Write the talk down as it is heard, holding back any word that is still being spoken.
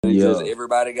Because Yeah,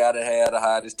 everybody got to have the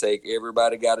hottest take.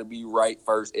 Everybody got to be right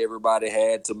first. Everybody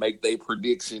had to make their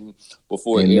prediction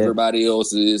before and that everybody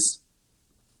else is.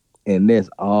 and that's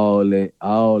all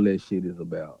that shit is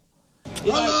about. I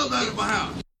love that in my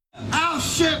house. Our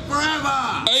shit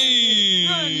forever. Hey!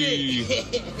 Our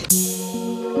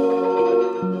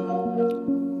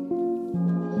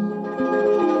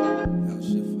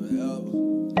shit forever.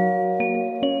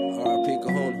 R.I.P.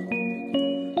 Kahuna.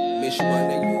 Miss you, my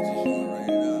nigga.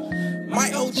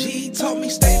 My OG told me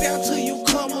stay down till you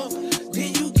come up.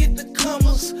 Then you get the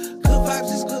comers. Good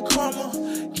vibes is good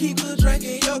karma. Keep a drink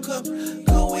in your cup.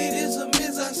 Good weed is a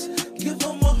miss. Give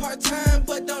them a hard time,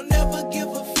 but don't never give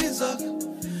a fizz up.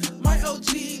 My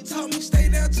OG told me stay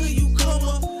down till you come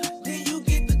up. Then you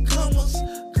get the comers.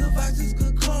 Good vibes is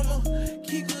good karma.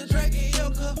 Keep a drink in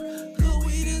your cup. Good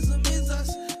weed is a miss.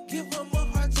 Give them a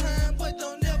hard time, but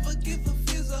don't never give a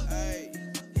fizz up. Hey,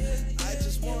 I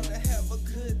just wanna have a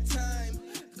good time.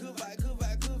 Goodbye,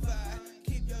 goodbye, goodbye.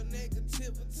 Keep your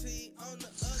negativity on the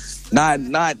other.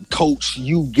 Not coach,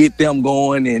 you get them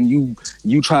going and you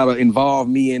try to involve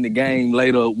me in the game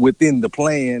later within the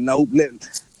plan. No,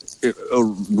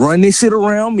 run this shit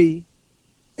around me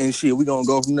and shit. We gonna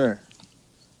go from there.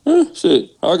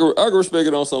 Shit, I can respect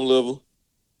it on some level.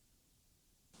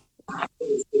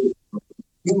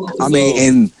 I mean,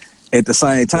 and at the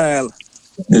same time,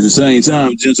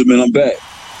 gentlemen, I'm back.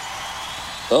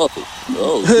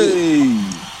 Oh, hey,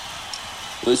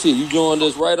 but shit, you joined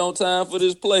us right on time for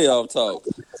this playoff talk.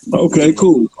 Okay,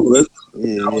 cool.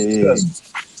 yeah.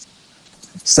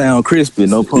 Sound crispy,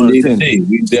 no pun intended.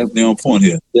 We definitely on point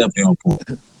here. Definitely on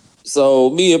point. So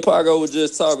me and Paco were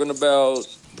just talking about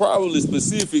probably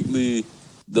specifically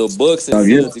the Bucks and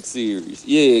Celtics series.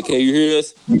 Yeah, can you hear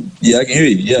us? Yeah, I can hear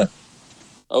you. Yeah.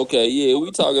 Okay, yeah,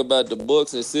 we talking about the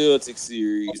Bucks and Celtics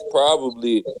series.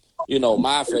 Probably,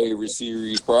 my favorite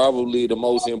series. Probably the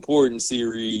most important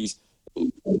series.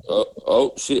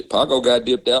 Oh shit, Paco got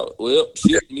dipped out. Well,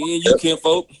 shit, me and you,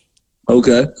 kinfolk.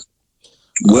 Okay.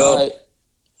 Well, right.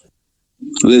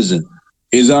 Listen,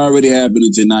 it's already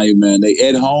happening tonight, man. They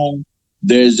at home.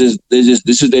 This is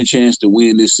their chance to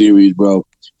win this series, bro.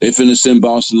 They finna send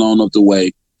Boston on up the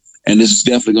way, and this is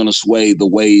definitely gonna sway the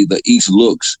way the East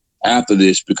looks after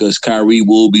this because Kyrie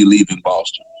will be leaving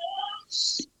Boston.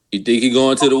 You think he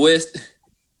going to the West?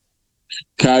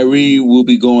 Kyrie will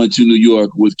be going to New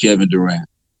York with Kevin Durant.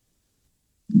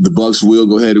 The Bucks will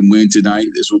go ahead and win tonight.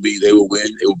 They will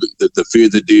win. It will be the fear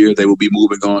the deer. They will be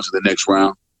moving on to the next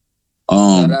round.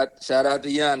 Shout out to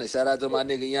Giannis. Shout out to my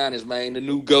nigga Giannis, man, the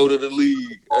new GOAT of the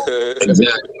league.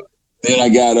 Exactly. Then I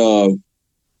got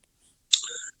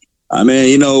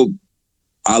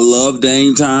I love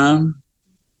Dame Time.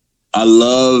 I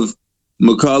love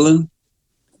McCullough.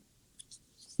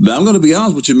 But I'm gonna be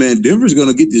honest with you, man. Denver's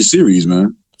gonna get this series,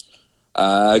 man.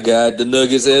 I got the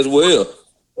Nuggets as well.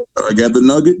 I got the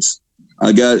Nuggets.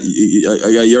 I got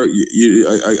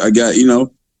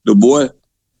the boy,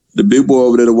 the big boy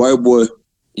over there, the white boy.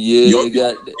 Yeah, you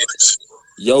got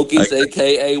Jokic,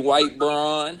 aka White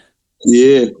Bron.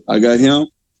 Yeah, I got him,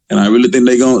 and I really think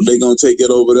they gonna take it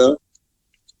over there.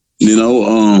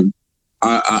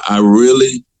 I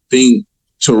really think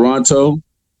Toronto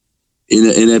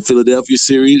in that Philadelphia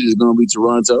series is gonna be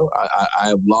Toronto. I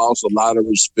have lost a lot of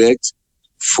respect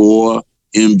for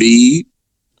Embiid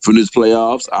for this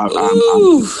playoffs. I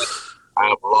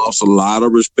have lost a lot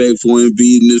of respect for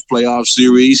Embiid in this playoff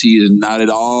series. He is not at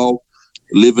all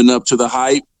living up to the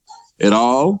hype at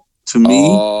all to me.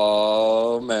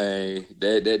 Oh man,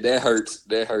 that hurts.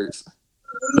 That hurts.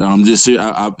 I'm just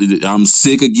I'm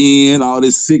sick again. All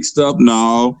this sick stuff.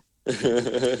 No.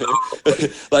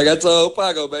 Like I told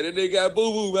Paco, man, that nigga got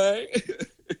boo boo, man.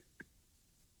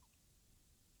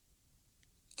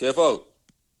 Careful.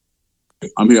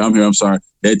 I'm here. I'm sorry.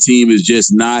 That team is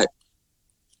just not.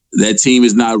 That team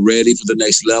is not ready for the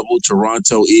next level.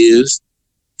 Toronto is,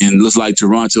 and it looks like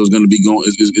Toronto is going to be going.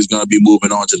 Is going to be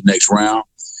moving on to the next round.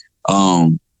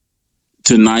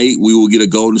 Tonight we will get a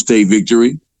Golden State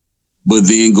victory, but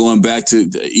then going back to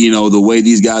the way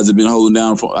these guys have been holding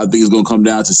down. I think it's going to come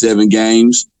down to 7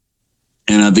 games,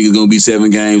 and I think it's going to be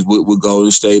 7 games with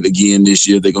Golden State again this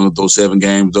year. They're going to throw 7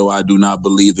 games, though I do not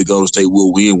believe that Golden State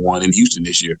will win one in Houston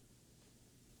this year.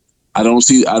 I don't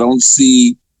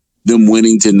see them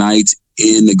winning tonight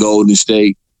in the Golden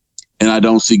State, and I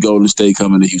don't see Golden State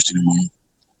coming to Houston to win.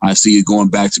 I see it going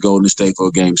back to Golden State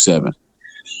for Game 7,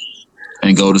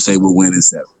 and Golden State will win in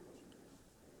 7.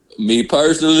 Me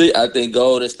personally, I think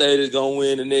Golden State is gonna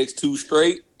win the next 2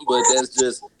 straight, but that's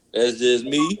just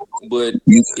me. But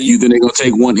you think they're gonna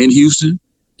take one in Houston?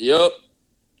 Yep.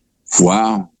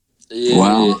 Wow. Yeah.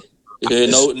 Wow. Yeah,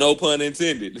 no pun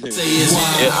intended.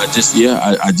 I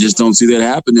just don't see that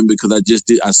happening because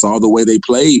I saw the way they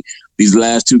played these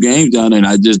last two games down there, and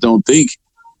I just don't think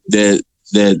that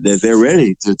they're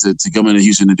ready to come into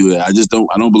Houston to do that. I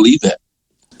don't believe that.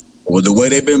 Well, the way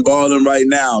they've been balling right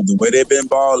now, at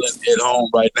home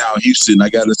right now, Houston, I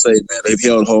got to say, man, they've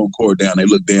held home court down. They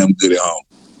look damn good at home.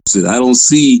 So I don't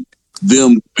see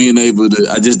them being able to.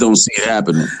 I just don't see it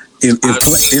happening.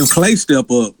 If Clay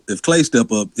step up,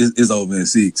 it's over in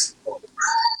 6.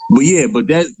 But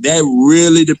that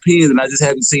really depends, and I just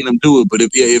haven't seen them do it. But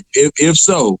if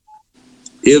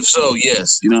so,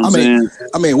 yes, you know what I'm saying.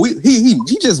 I mean,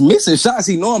 he just missing shots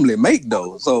he normally make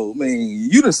though. So I mean,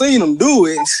 you done seen him do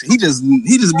it. He just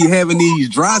be having these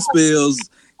dry spells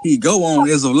he go on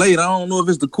as of late. I don't know if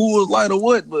it's the Coors Light or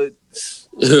what, but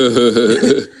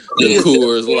the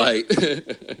Coors Light.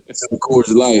 It's the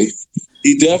Coors Light.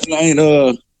 He definitely ain't.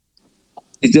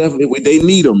 They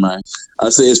need him, man. I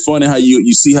say it's funny how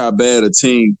you see how bad a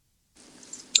team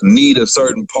need a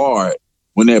certain part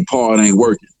when that part ain't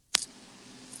working.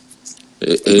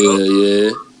 Yeah.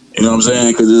 You know what I'm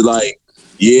saying? Because it's like,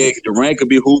 yeah, Durant could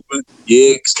be hooping.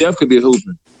 Yeah, Steph could be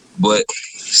hooping. But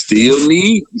that's to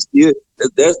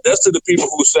the people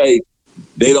who say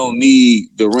they don't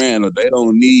need Durant or they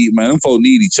don't need, man, them folks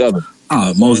need each other.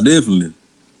 Most definitely.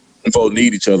 Them folks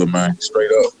need each other, man.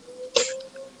 Straight up.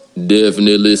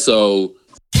 Definitely so.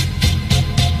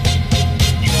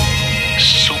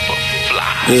 Super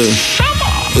fly.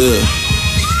 Yeah.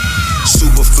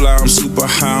 Super fly, I'm super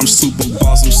high, I'm super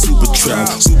boss, I'm super trap.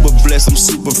 Super blessed, I'm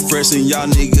super fresh, and y'all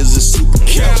niggas is super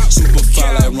cap. Super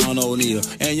fly like Ron O'Neal,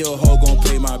 and your hoe gon'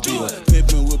 pay my bill.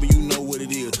 Pimpin' Whippin', you know what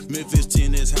it is. Memphis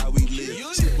 10 is how we live.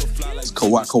 Super fly like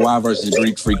Kawhi versus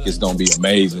Greek Freak is gonna be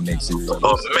amazing next series.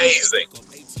 Amazing.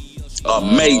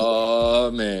 Oh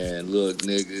man, look,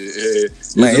 nigga,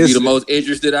 this will be the most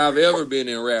interested I've ever been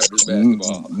in Raptors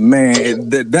basketball. Man,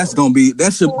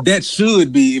 that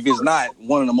should be, if it's not,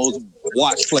 one of the most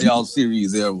watched playoff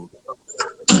series ever.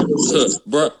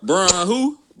 Brian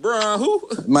who?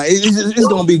 Man, it's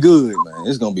gonna be good, man.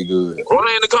 It's gonna be good.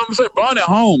 Brian in the conversation. Brian at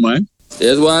home, man.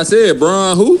 That's why I said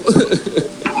Brian who.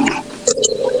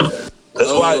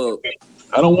 That's why.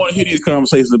 I don't want to hear these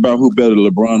conversations about who better,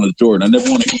 LeBron or Jordan. I never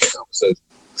want to hear that conversation.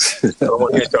 I don't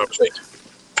want to hear that conversation.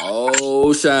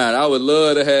 Oh, Shine, I would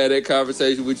love to have that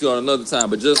conversation with you on another time,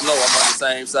 but just know I'm on the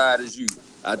same side as you.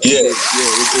 I think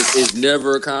it's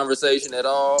never a conversation at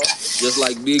all, just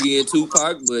like Biggie and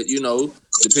Tupac, but, you know,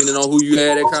 depending on who you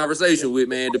had that conversation with,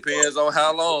 man, depends on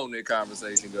how long that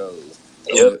conversation goes.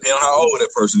 Yeah, depending on how old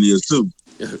that person is, too.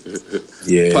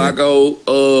 Yeah. Paco,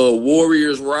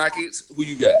 Warriors, Rockets, who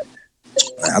you got?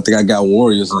 I think I got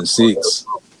Warriors in 6.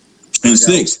 In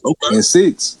 6? Okay. In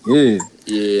 6, yeah.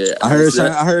 Yeah. I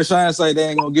heard Shine say they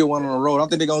ain't gonna get one on the road. I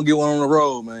think they're gonna get one on the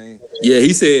road, man. Yeah,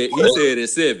 he said at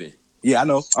 7. Yeah, I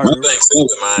know. I think 7,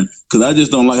 man. Because I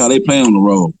just don't like how they play on the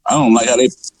road. I don't like how they.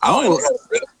 I don't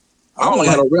like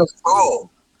how the refs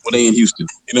fall when they in Houston.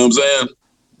 You know what I'm saying?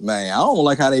 Man, I don't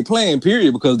like how they playing,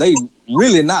 period, because they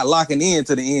really not locking in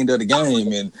to the end of the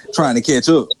game and trying to catch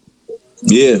up.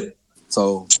 Yeah.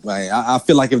 So, man, I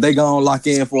feel like if they gonna lock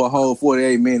in for a whole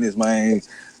 48 minutes, man,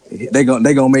 they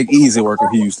gonna make easy work of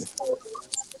Houston.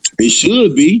 It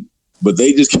should be, but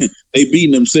they just can't. They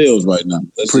beating themselves right now.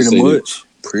 Pretty much.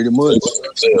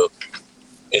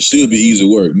 It should be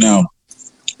easy work. Now,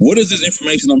 what is this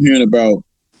information I'm hearing about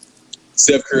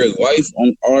Steph Curry's wife?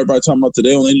 Everybody talking about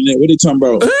today on the internet. What are they talking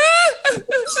about?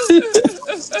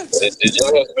 Did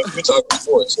y'all have to talk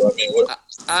before? So I mean, what?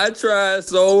 I tried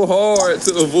so hard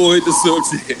to avoid the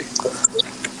subject.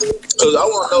 Because I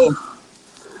want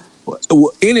to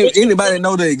know. Anybody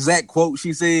know the exact quote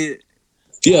she said?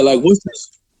 Yeah, like what's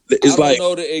this? It's I don't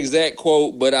know the exact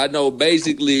quote, but I know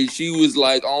basically she was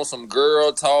like on some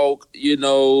girl talk, you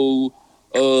know,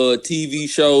 TV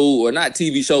show, or not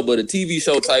TV show, but a TV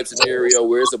show type scenario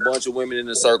where it's a bunch of women in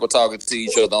a circle talking to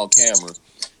each other on camera.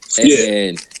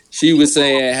 And she was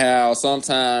saying how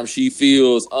sometimes she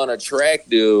feels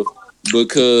unattractive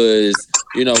because,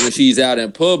 you know, when she's out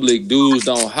in public, dudes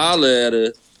don't holler at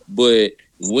her, but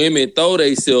women throw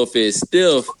themselves at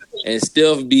Steph, and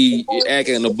Steph be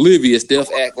acting oblivious.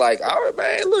 Steph act like, all right,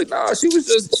 man, look, nah, she was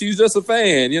just a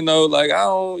fan, you know, like I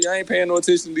ain't paying no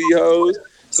attention to these hoes.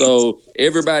 So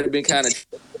everybody been kind of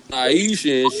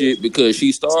Aisha and shit because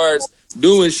she starts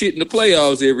doing shit in the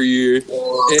playoffs every year,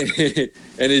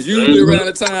 and it's usually around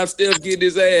the time Steph getting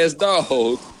his ass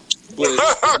dog. But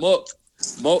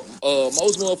most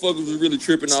motherfuckers was really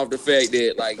tripping off the fact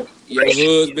that like your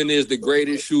husband is the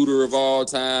greatest shooter of all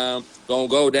time, gonna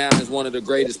go down as one of the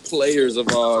greatest players of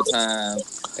all time,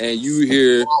 and you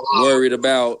here worried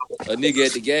about a nigga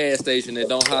at the gas station that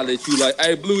don't holler at you like,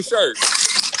 "Hey, blue shirt."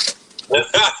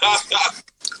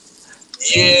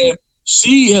 Yeah,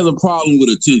 she has a problem with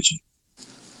attention.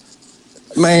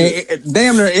 Man,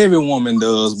 damn near every woman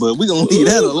does, but we gonna leave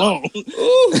that alone.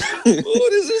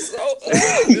 This is so.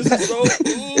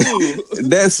 Ooh.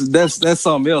 That's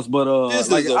something else. But This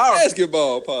like is a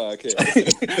basketball podcast.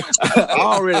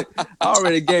 I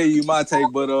already gave you my take,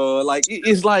 but like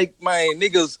it's like, man,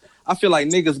 niggas. I feel like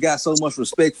niggas got so much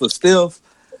respect for Steph,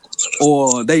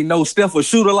 or they know Steph a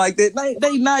shooter like that.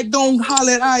 They not gonna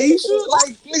holler at Aisha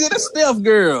like, nigga, that's Steph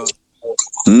girl.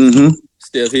 Mm-hmm.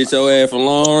 Steph hit your ass from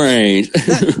long range.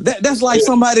 That's like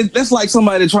somebody. That's like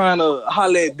somebody trying to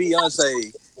holler at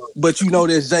Beyonce, but you know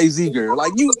that's Jay-Z girl.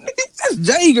 Like that's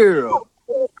Jay girl.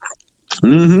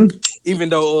 Mm-hmm. Even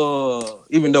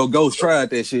though Ghost tried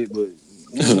that shit, but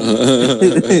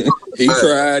he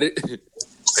tried it.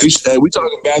 Hey, we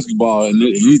talking basketball, and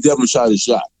he definitely shot his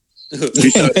shot. He did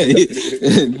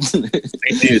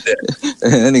that.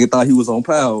 That nigga thought he was on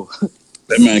power.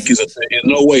 That man, there's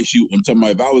no way I'm talking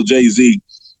about if I was Jay-Z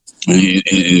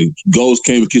and Ghost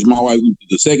came to kiss my wife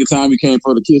the second time he came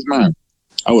for the kiss, man,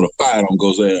 I would have fired on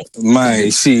Ghost's ass.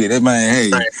 Man, shit, that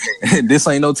man, hey, this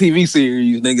ain't no TV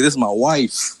series, nigga. This is my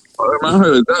wife. Oh, man, I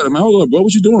heard that. Man, hold up, bro.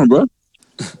 What you doing, bro?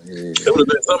 Yeah. It would have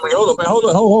been something. Hold up, man.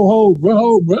 Hold,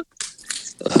 bro.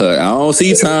 I don't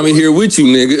see Tommy here with you,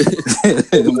 nigga.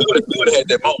 We would have had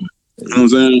that moment. You know what I'm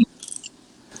saying?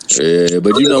 Yeah,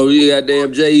 but you know, you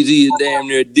goddamn Jay-Z is damn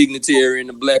near a dignitary in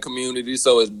the black community,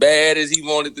 so as bad as he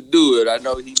wanted to do it, I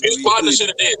know his father should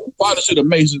have did. His father should have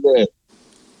made his ass.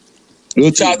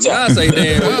 Little cha-cha. Beyonce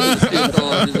damn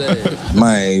on his ass.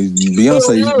 Man,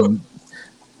 Beyonce,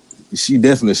 she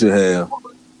definitely should have.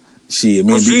 Shit,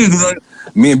 me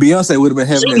and Beyonce would have been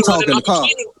having that talk in the car.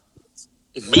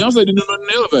 Beyonce didn't do nothing in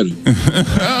the elevator.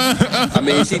 I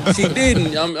mean, she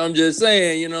didn't. I'm just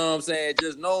saying, you know what I'm saying?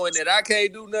 Just knowing that I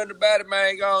can't do nothing about it,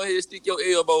 man, go ahead, stick your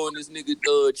elbow in this nigga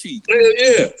cheek.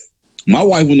 Yeah. My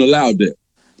wife wouldn't allow that.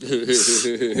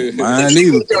 Mine neither.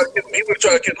 He would have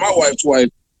tried to kiss my wife twice.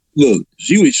 Look,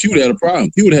 she would have had a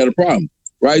problem. He would have had a problem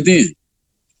right then.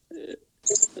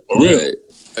 Right.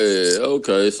 Yeah,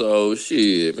 okay, so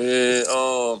shit, man.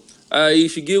 You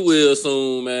should get well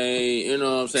soon, man. You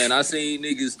know what I'm saying? I seen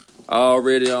niggas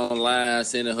already online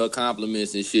sending her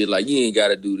compliments and shit. Like, you ain't got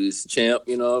to do this, champ.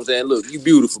 You know what I'm saying? Look, you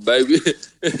beautiful, baby.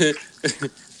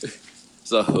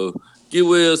 So, get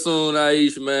well soon,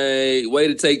 Aisha, man. Way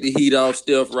to take the heat off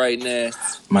Steph right now.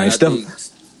 Man,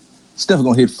 Steph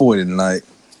gonna hit 40 tonight.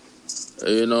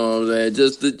 You know what I'm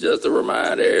saying? Just to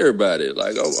remind everybody,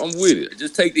 like, I'm with it.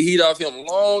 Just take the heat off him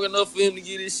long enough for him to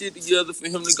get his shit together, for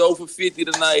him to go for 50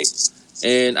 tonight.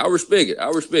 And I respect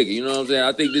it. You know what I'm saying?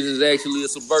 I think this is actually a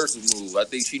subversive move. I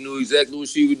think she knew exactly what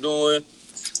she was doing.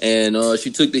 And she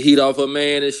took the heat off her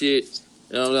man and shit.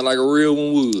 You know what I'm saying? Like a real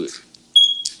one would.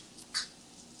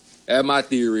 That's my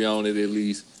theory on it, at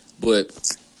least. But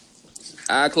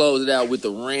I close it out with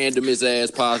the randomest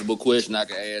ass possible question I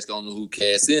can ask on the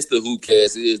Hoopcast. Since the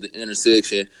Hoopcast is the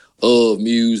intersection of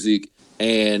music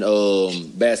and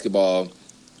basketball,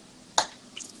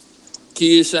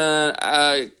 Kid Shine,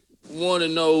 I want to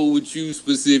know what you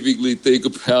specifically think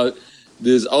about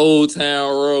this Old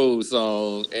Town Road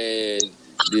song and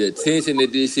the attention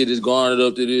that this shit has garnered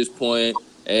up to this point,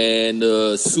 and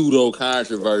the pseudo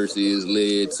controversy is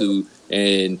led to,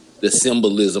 and the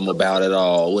symbolism about it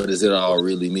all. What does it all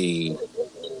really mean?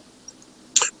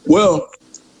 Well,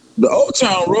 the Old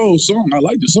Town Road song, I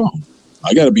like the song.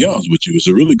 I got to be honest with you. It's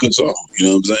a really good song. You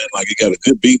know what I'm saying? Like, it got a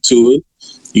good beat to it.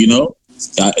 You know?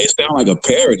 It sounds like a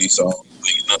parody song.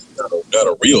 Not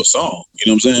a real song.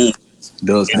 You know what I'm saying? It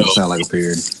does kind of sound like a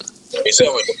parody. It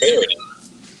sounds like a parody.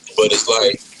 But it's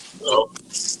like,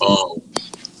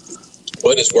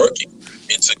 but it's working.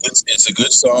 It's a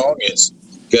good song. It's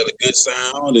got a good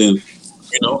sound, and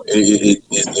you know,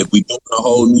 if we doing a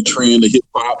whole new trend of hip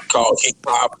hop called hip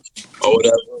hop or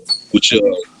whatever, which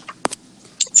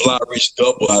Fly Rich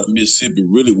Double out of Mississippi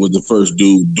really was the first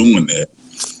dude doing that.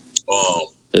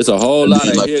 There's a whole lot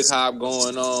of hip hop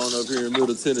going on up here in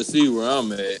Middle Tennessee where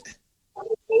I'm at.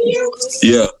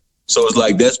 Yeah, so it's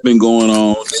like that's been going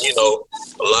on. You know,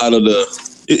 a lot of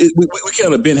we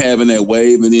kind of been having that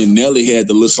wave, and then Nelly had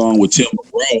the little song with Tim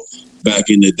McGraw back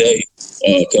in the day.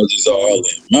 Because it's all in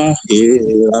my head,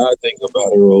 I think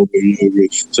about it over and over.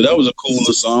 So that was a cool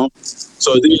little song.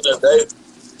 So at the end of the day,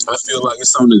 I feel like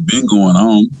it's something that's been going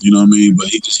on, you know what I mean? But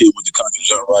he just hit with the country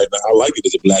genre right now. I like it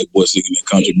as a black boy singing that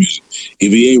country music.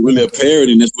 If he ain't really a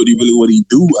parody and that's what he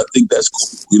do, I think that's cool.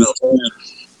 You know what I'm saying?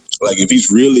 Like if he's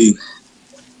really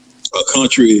a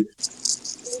country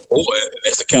boy,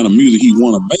 that's the kind of music he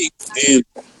want to make, then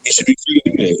he should be free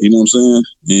to do that. You know what I'm saying?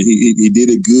 And he did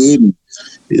it good, and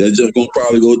that's just gonna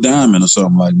probably go diamond or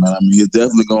something like that. I mean, he's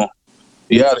definitely gonna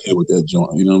be out of here with that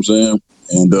joint. You know what I'm saying?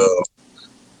 And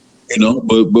you know,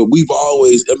 but we've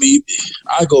always. I mean,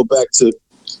 I go back to.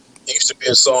 There used to be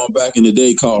a song back in the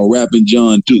day called "Rapping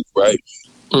John Duke," right?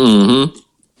 Mm-hmm.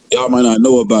 Y'all might not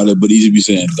know about it, but he used to be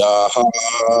saying "da ha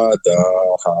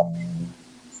da ha."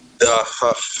 Da,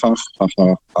 ha, ha, ha,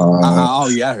 ha, ha. Oh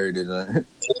yeah, I heard it.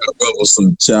 With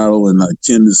some chattel and like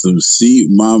tending some seat.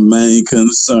 My main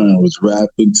concern was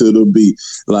rapping to the beat.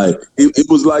 Like it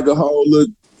was like a whole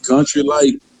little country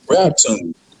like rap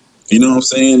tune. You know what I'm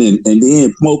saying? And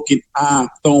then smoking, I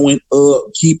throwing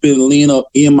up, keeping lean up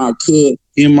in my cut,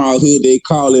 in my hood. They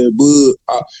call it bud.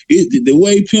 The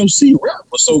way Pimp C rap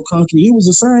was so country, it was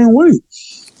the same way.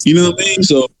 You know what I mean?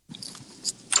 So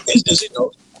it's just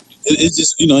it's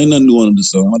just ain't nothing new on the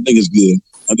song. I think it's good.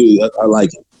 I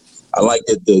like it. I like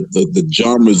that the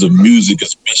genres of music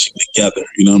is meshing together.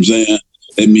 You know what I'm saying?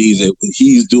 That means that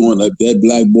he's doing like that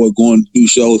black boy going to do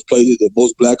shows, places that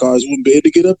most black artists wouldn't be able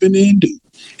to get up in there and do.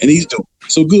 And he's doing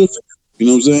so good for him. You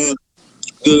know what I'm saying?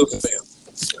 Good for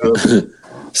him.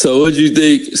 So what you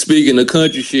think, speaking of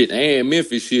country shit and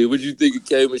Memphis shit, what you think of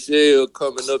K. Michelle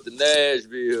coming up to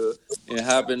Nashville and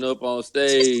hopping up on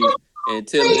stage and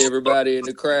telling everybody in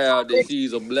the crowd that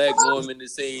she's a black woman that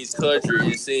sings country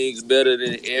and sings better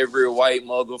than every white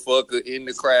motherfucker in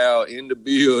the crowd, in the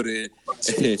building.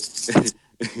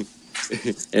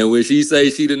 And when she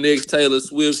say she the next Taylor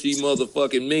Swift, she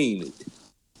motherfucking mean it.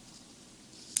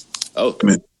 Oh.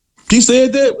 Man. She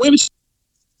said that? When is she?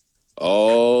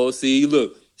 Oh, see,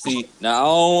 look. See, now I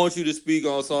don't want you to speak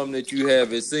on something that you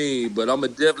haven't seen, but I'm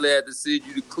going to definitely have to send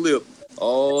you the clip.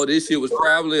 Oh, this shit was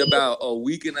probably about a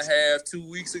week and a half, 2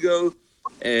 weeks ago.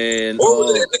 And what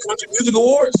was it at the Country Music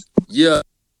Awards? Yeah.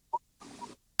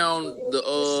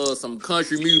 The some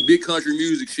country music, big country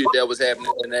music shit that was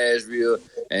happening in Nashville.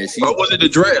 And she was it the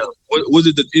draft? Was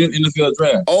it the NFL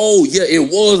draft? Oh, yeah,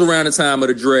 it was around the time of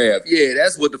the draft. Yeah,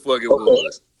 that's what the fuck it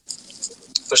was.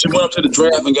 So she went up to the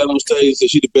draft and got on stage and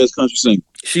said she the best country singer.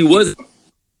 She was,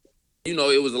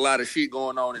 it was a lot of shit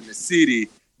going on in the city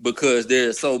because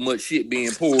there's so much shit being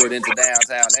poured into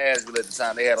downtown Nashville at the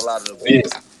time. They had a lot of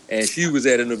events, and she was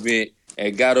at an event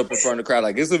and got up in front of the crowd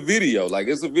like, it's a video. Like,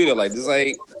 this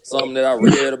ain't something that I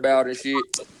read about and shit.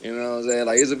 You know what I'm saying?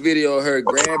 Like, it's a video of her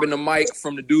grabbing the mic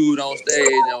from the dude on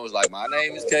stage and I was like, my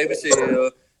name is K.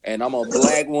 Michelle. And I'm a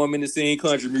black woman that sing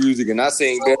country music, and I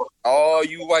sing better than all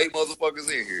you white motherfuckers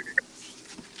in here.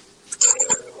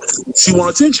 She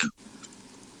want attention.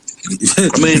 I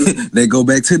mean, they go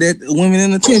back to that women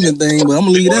in attention thing, but I'm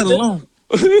gonna leave that alone.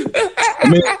 I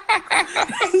mean,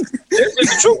 that's just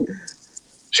the truth.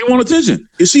 She want attention.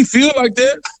 If she feel like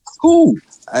that, cool.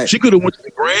 She could have went to the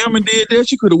Gram and did that.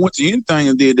 She could have went to anything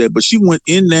and did that. But she went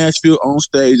in Nashville on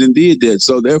stage and did that.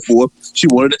 So therefore, she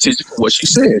wanted attention for what she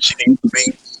said. She needs to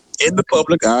be in the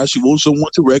public eye. She wants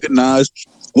someone to recognize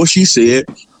what she said,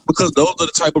 because those are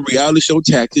the type of reality show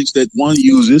tactics that one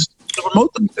uses to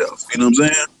promote themselves. You know what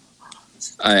I'm saying?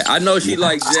 I know she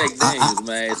likes Jack Daniels,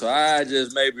 man. So I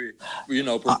just maybe,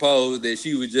 proposed that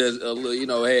she would just,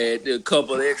 had a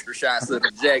couple of extra shots of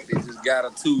the Jack that just got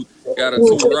her too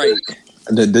right.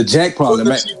 The Jack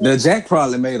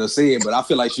probably made her say it, but I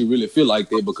feel like she really feel like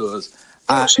that because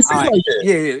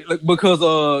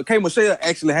because K. Michelle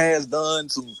actually has done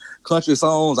some country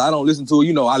songs. I don't listen to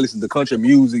it. I listen to country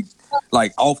music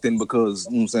like often because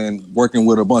I'm saying working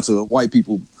with a bunch of white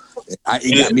people,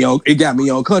 it got me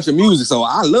on country music. So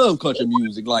I love country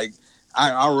music. Like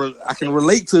I can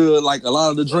relate to like a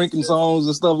lot of the drinking songs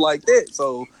and stuff like that.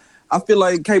 So I feel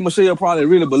like K. Michelle probably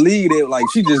really believed it. Like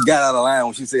she just got out of line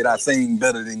when she said I sing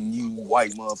better than you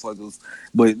white motherfuckers.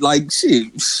 But like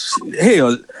shit,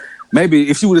 hell. Maybe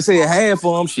if she would have said half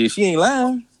of them, she ain't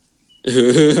lying.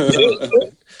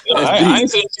 That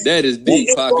is deep,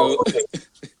 Paco.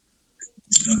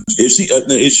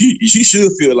 If she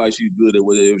should feel like she's good at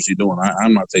whatever she's doing.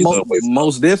 I'm not taking that away from her.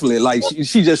 Most definitely. Like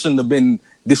she just shouldn't have been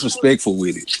disrespectful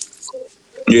with it.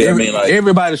 Yeah,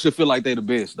 everybody should feel like they're the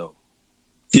best though.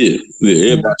 Yeah,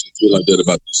 everybody should feel like that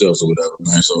about themselves or whatever,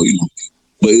 man. So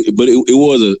but it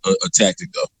was a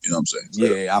tactic though. You know what I'm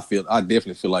saying? Yeah, I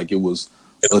definitely feel like it was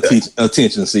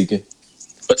attention seeking.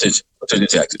 Attention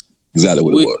tactic. Exactly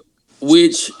what it was.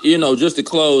 Which, just to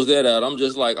close that out, I'm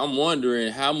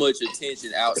wondering how much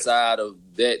attention outside of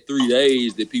that 3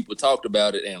 days that people talked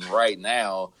about it and right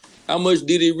now, how much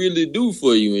did it really do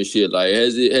for you and shit? Like,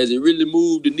 has it really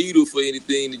moved the needle for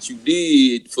anything that you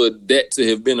did for that to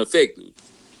have been effective?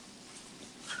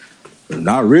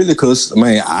 Not really, cause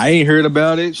man, I ain't heard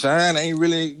about it. Shine ain't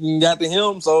really got to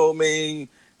him, so I mean,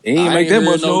 he ain't make that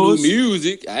much no noise. new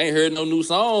music. I ain't heard no new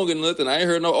song and nothing. I ain't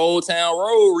heard no Old Town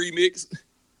Road remix.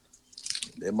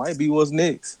 That might be what's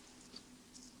next.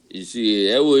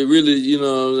 Shit, that would really, you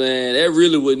know what I'm saying? That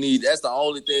really would need. That's the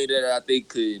only thing that I think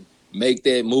could make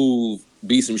that move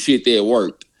be some shit that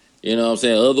worked. You know what I'm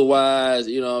saying? Otherwise,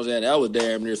 you know what I'm saying? That was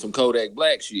damn near some Kodak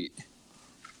Black shit.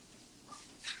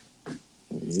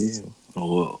 Yeah.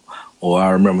 Or I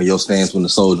remember your stance when the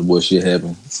Soulja Boy shit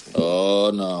happened. Oh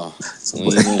no,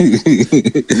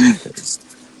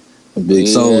 Big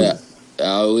Soulja.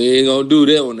 We ain't gonna do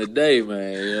that one today,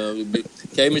 man. You know,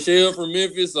 K Michelle from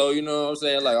Memphis, so you know what I'm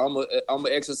saying. Like I'm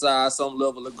gonna exercise some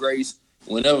level of grace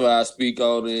whenever I speak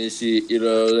on this shit. You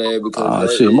know what I'm saying?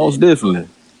 Because Shit, most definitely.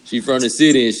 She from the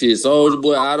city and shit. Soulja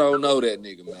Boy, I don't know that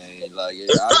nigga, man. Like I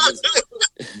just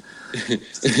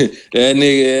that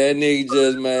nigga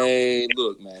just, man,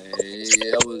 look, man,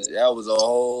 that was a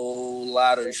whole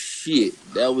lot of shit.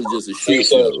 That was just a shit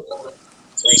show.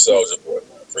 Free Soulja Boy.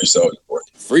 Free Soulja Boy.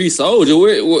 Free Soulja.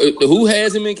 Who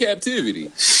has him in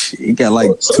captivity? He got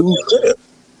like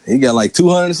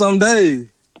 200 some days.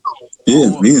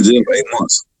 Yeah, he in jail for 8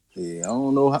 months. Yeah, I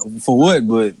don't know for what,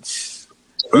 but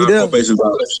probation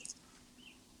violation.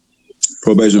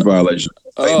 Probation violation.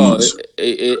 8 months.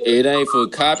 It ain't for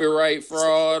copyright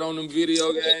fraud on them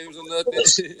video games or nothing.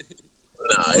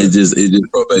 Nah, it's just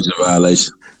probation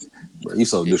violation. Bro, you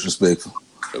so disrespectful.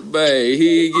 Babe,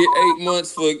 he get 8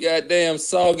 months for goddamn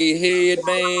soggy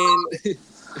headband.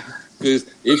 Because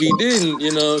if he didn't,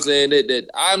 you know what I'm saying, that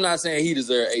I'm not saying he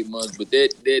deserved 8 months, but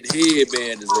that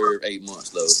headband deserved 8 months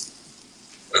though.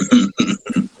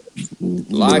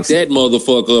 Lock that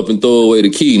motherfucker up and throw away the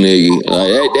key, nigga.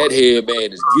 That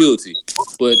headband is guilty.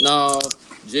 But nah,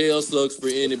 jail sucks for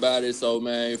anybody. So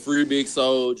man, free Big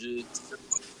Soulja.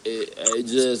 I'm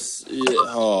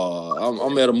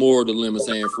at a moral dilemma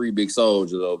saying free Big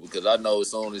Soulja though, because I know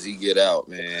as soon as he get out,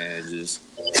 man, just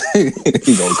he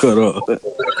gonna cut up.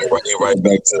 He right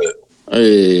back to it.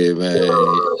 Yeah, man.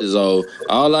 So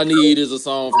all I need is a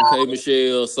song from K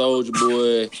Michelle, Soulja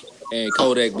Boy, and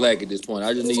Kodak Black at this point.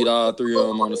 I just need all three of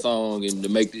them on the song and to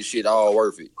make this shit all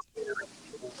worth it.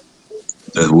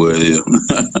 That's what it is.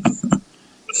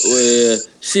 Well,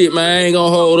 shit, man, I ain't gonna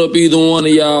hold up either one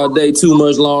of y'all day too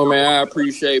much long, man. I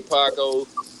appreciate Paco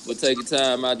for taking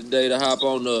time out today to hop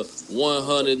on the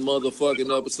 100 motherfucking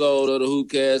episode of the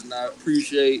Hoopcast, and I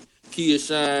appreciate Kia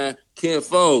Shine, Ken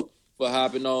Folk for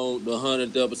hopping on the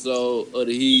 100th episode of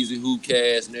the Heezy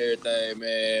Hoopcast and everything,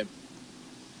 man.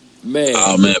 Man.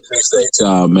 Oh, man, appreciate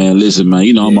y'all, man. Listen, man,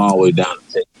 you know, I'm always down to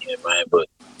take it, man, but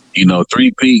you know,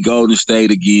 3P Golden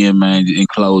State again, man. In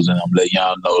closing, I'm letting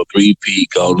y'all know 3P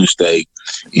Golden State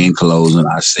in closing.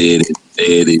 I said it. There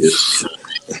it is.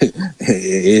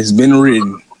 It's been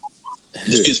written.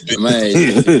 Man.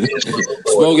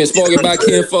 spoken by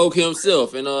Ken Folk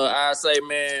himself. And I say,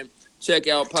 man, check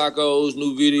out Paco's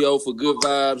new video for Good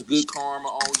Vibes, Good Karma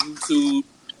on YouTube.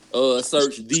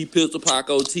 Search The Pistol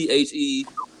Paco, THE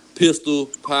Pistol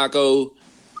Paco.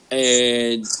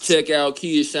 And check out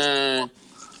Kia Shine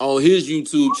on his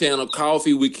YouTube channel,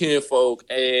 Coffee with Kinfolk,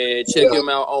 and check him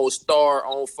out on Star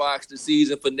on Fox. The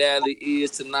season finale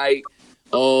is tonight.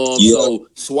 So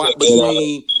swap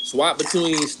between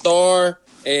Star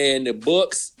and the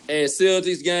Bucks and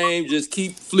Celtics game. Just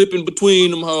keep flipping between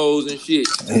them hoes and shit.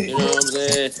 You know what I'm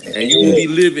saying? And you will be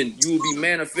living, you will be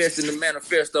manifesting the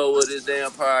manifesto of this damn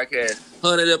podcast.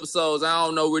 100 episodes. I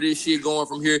don't know where this shit going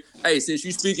from here. Hey, since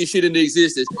you speaking shit into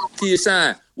existence, Kia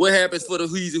Shine, what happens for the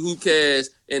Heezy Hoopcast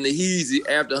and the Heezy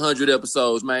after 100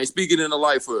 episodes, man? Speak it in the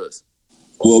light for us.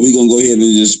 Well, we're going to go ahead and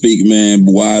just speak, man,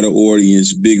 wider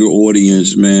audience, bigger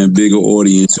audience, man, bigger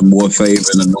audience, and more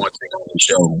favor and anointing on the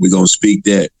show. We're going to speak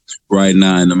that right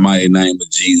now in the mighty name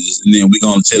of Jesus. And then we're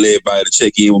going to tell everybody to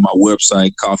check in with my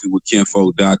website,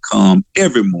 coffeewithkinfolk.com,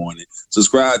 every morning.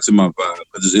 Subscribe to my vibe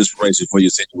because it's inspiration for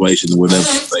your situation and whatever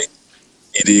you say.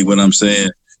 You dig what I'm saying?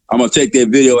 I'm going to take that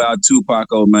video out too,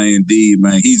 Paco, man, indeed,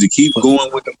 man. He's to keep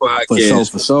going with the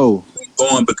podcast. For sure.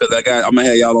 Going because I'm gonna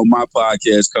have y'all on my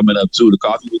podcast coming up too. The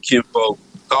Coffee with Kinfolk,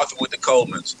 Coffee with the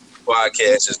Colemans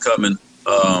podcast is coming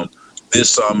this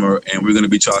summer, and we're gonna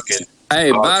be talking.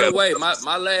 Hey, by the way,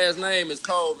 my last name is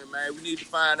Coleman, man. We need to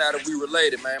find out if we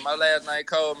related, man. My last name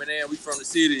Coleman, and we from the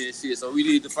city and shit, so we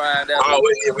need to find out. Oh,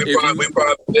 yeah, we probably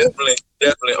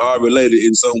definitely are related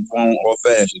in some form or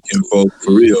fashion, Kinfolk,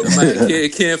 for real. Man,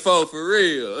 Kinfolk, for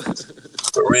real.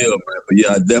 For real, man. But yeah,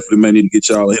 I definitely may need to get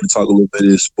y'all here to talk a little bit of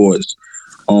this sports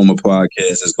on my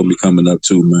podcast. That's gonna be coming up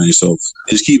too, man. So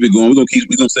just keep it going. We're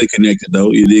gonna stay connected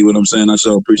though. You dig what I'm saying? I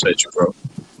sure appreciate you, bro.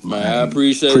 Man, I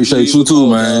appreciate Appreciate you you too,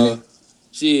 more, man. dog.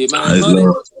 Shit, man, Nice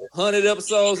love. 100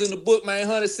 episodes in the book, man.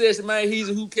 100 sessions, man. He's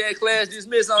a Who Can't Class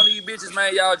dismiss on these bitches,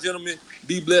 man. Y'all gentlemen,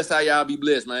 be blessed how y'all be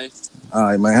blessed, man. All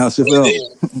right, man. How's shit forever?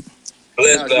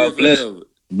 Bless Y'all God, shit bless. forever.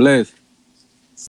 Bless.